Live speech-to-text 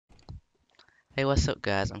Hey, what's up,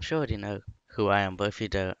 guys? I'm sure you already know who I am, but if you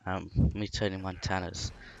don't, I'm metonymontanas,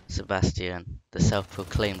 Sebastian, the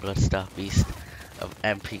self-proclaimed Bloodstar Beast of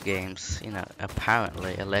MP Games.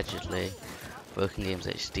 Apparently, allegedly, Broken Games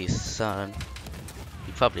HD's son.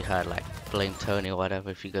 You probably heard like Blame Tony or whatever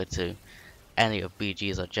if you go to any of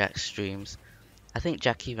BG's or Jack's streams. I think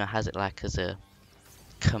Jack even has it like as a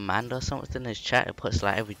command or something in his chat. It puts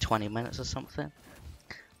like every 20 minutes or something.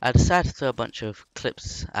 I decided to throw a bunch of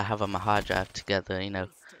clips I have on my hard drive together,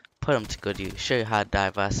 put them to good use, show you how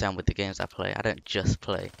diverse I am with the games I play. I don't just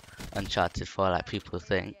play Uncharted 4 like people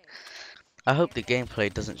think. I hope the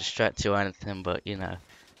gameplay doesn't distract you or anything, but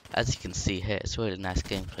as you can see here, it's really nice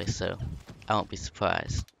gameplay, so I won't be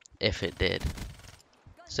surprised if it did.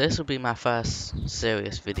 So this will be my first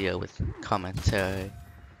serious video with commentary,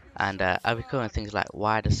 and I'll be covering things like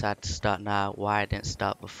why I decided to start now, why I didn't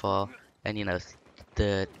start before, and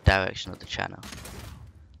the direction of the channel.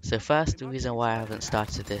 So first, the reason why I haven't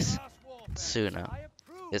started this sooner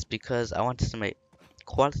is because I wanted to make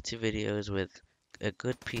quality videos with a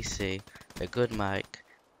good PC, a good mic,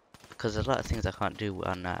 because there's a lot of things I can't do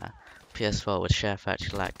on PS4 with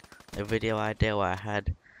SHAREfactory, like a video idea where I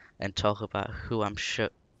had and talk about who I'm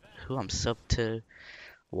subbed to,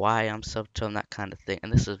 why I'm subbed to, and that kind of thing.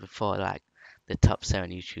 And this was before like the top 7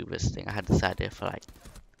 YouTubers thing. I had this idea for like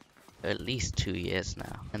at least 2 years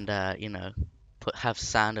now, and have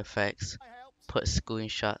sound effects, put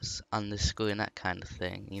screenshots on the screen, that kind of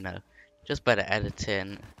thing, just better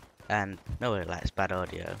editing, and nobody likes bad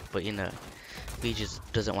audio, but he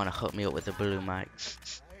just doesn't want to hook me up with a blue mic,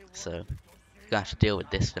 so you're gonna have to deal with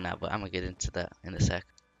this for now, but I'm gonna get into that in a sec.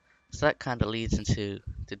 So that kind of leads into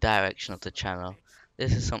the direction of the channel.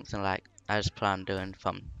 This is something like I just plan on doing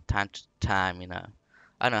from time to time,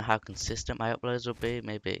 I don't know how consistent my uploads will be,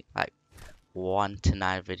 maybe like 1 to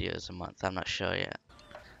 9 videos a month, I'm not sure yet.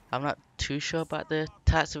 I'm not too sure about the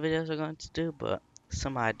types of videos we're going to do, but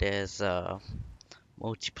some ideas are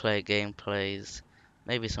multiplayer gameplays,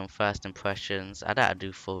 maybe some first impressions. I doubt I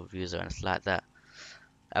do full reviews or anything like that.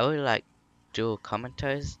 I really like dual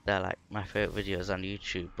commentaries, they're like my favorite videos on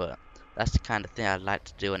YouTube, but that's the kind of thing I'd like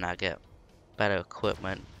to do when I get better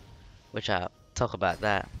equipment, which I'll talk about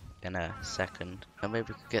that in a second. And maybe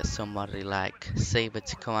we could get somebody like Saber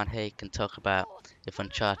to come on here, can talk about if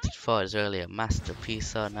Uncharted 4 is really a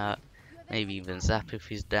masterpiece or not. Maybe even Zap if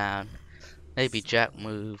he's down. Maybe Jack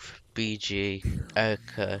Move, BG,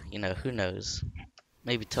 Erica, who knows.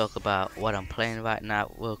 Maybe talk about what I'm playing right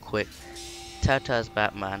now real quick. Telltale's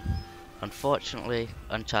Batman. Unfortunately,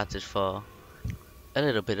 Uncharted 4. A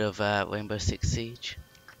little bit of Rainbow Six Siege.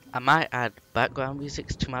 I might add background music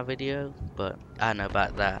to my video, but I don't know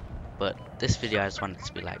about that. But this video I just wanted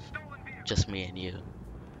to be like just me and you.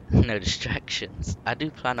 No distractions. I do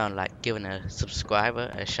plan on like giving a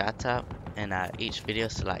subscriber a shout out in each video,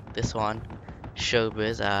 so like this one,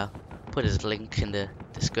 Showbiz, I'll put his link in the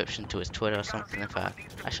description to his Twitter or something if I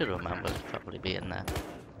should remember, it'll probably be in there.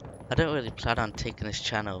 I don't really plan on taking this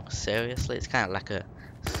channel seriously, it's kind of like a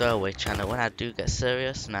throwaway channel. When I do get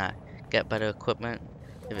serious and I get better equipment,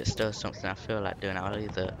 if it's still something I feel like doing, I'll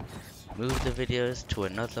either move the videos to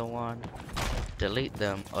another one, delete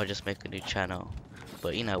them, or just make a new channel.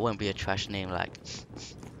 But it won't be a trash name like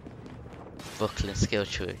Brooklyn Skill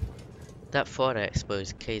Tree. That photo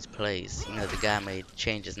exposed K's Plays, the guy made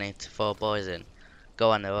change his name to 4 Boys and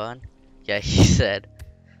Go On Their Own. Yeah, he said,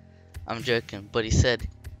 I'm joking, but he said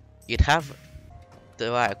you'd have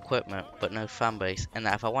the right equipment but no fan base, and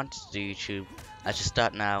that if I wanted to do YouTube, I should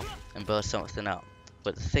start now and build something up.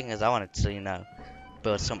 But the thing is, I wanted to,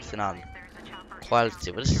 build something on quality,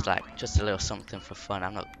 but this is like just a little something for fun.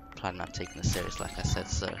 I'm not planning on taking it serious, like I said.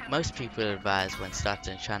 So most people advise when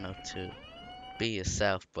starting a channel to be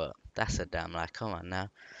yourself, but that's a damn lie. Come on now,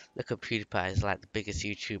 look at PewDiePie, he's like the biggest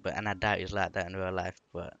YouTuber, and I doubt he's like that in real life.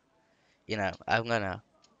 But I'm gonna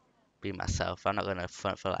be myself. I'm not gonna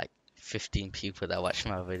front for like 15 people that watch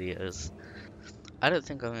my videos. I don't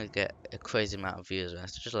think I'm gonna get a crazy amount of views,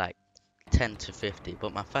 it's just like 10 to 50,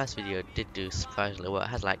 but my first video did do surprisingly well. It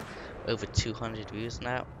has like over 200 views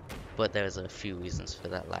now, but there's a few reasons for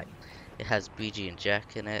that. Like it has BG and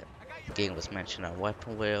Jack in it, the game was mentioned on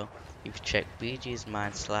Weapon Wheel. If you check BG's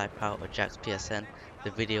Mind Slide Out or Jack's PSN,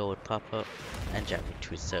 the video would pop up, and Jack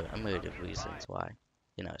retweets, so a myriad of reasons why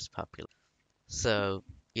it's popular. So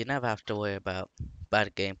you never have to worry about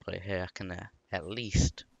bad gameplay here. I can at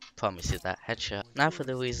least promise you that. Headshot. Now for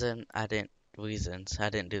the reasons I didn't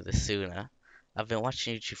do this sooner. I've been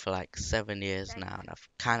watching YouTube for like 7 years now, and I've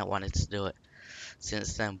kind of wanted to do it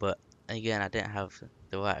since then, but again I didn't have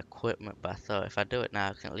the right equipment. But I thought if I do it now,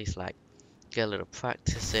 I can at least like get a little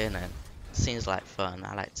practice in, and it seems like fun.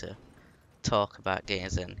 I like to talk about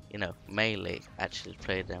games and, you know, mainly actually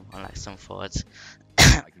play them, unlike some forwards.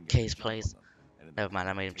 Case plays. Never mind,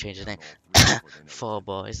 I made him change his name. Four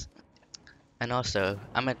boys. And also,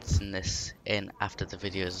 I'm editing this in after the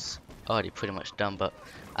video's already pretty much done, but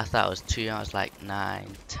I thought it was too young. I was like 9,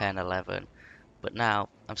 10, 11. But now,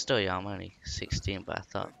 I'm still young, I'm only 16, but I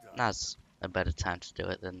thought now's a better time to do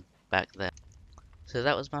it than back then. So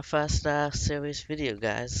that was my first serious video,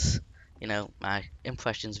 guys. You know, my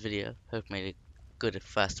impressions video. Hope made a good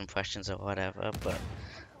first impressions or whatever, but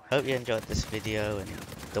hope you enjoyed this video and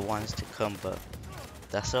the ones to come, but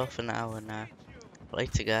that's all for now, and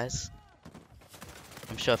later, guys.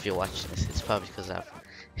 I'm sure if you're watching this, it's probably because I've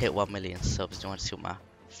hit 1 million subs. Do you want to see what my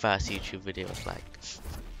first YouTube video was like?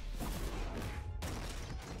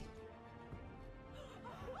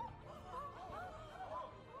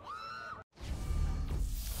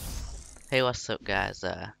 Hey, what's up, guys?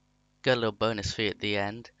 Got a little bonus for you at the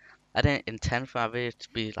end. I didn't intend for my video to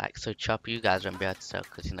be like so choppy. You guys won't be able to tell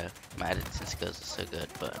because, you know, my editing skills are so good,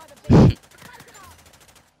 but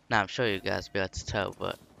now I'm sure you guys will be able to tell,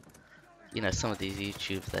 but you know, some of these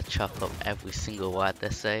YouTubers, they chop up every single word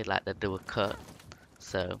they say, like they do a cut.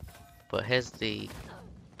 So, but here's the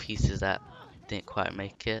pieces that didn't quite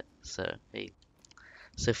make it. So, hey.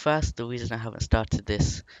 So first, the reason I haven't started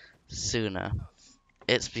this sooner,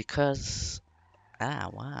 it's because,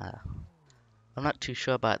 wow. I'm not too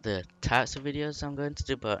sure about the types of videos I'm going to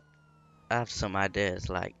do, but I have some ideas,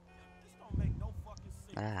 like,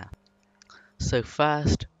 So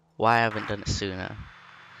first, why I haven't done it sooner.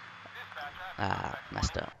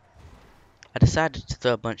 Messed up. I decided to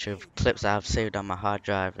throw a bunch of clips I've saved on my hard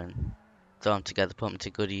drive and throw them together, put them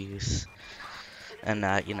to good use, and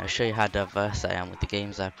you know, show you how diverse I am with the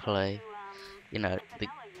games I play. You know,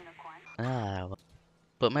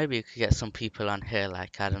 but maybe you could get some people on here,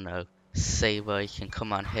 like, I don't know, Saber. You can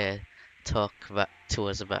come on here, talk to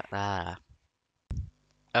us about Alright,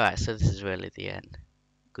 so this is really the end.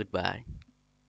 Goodbye.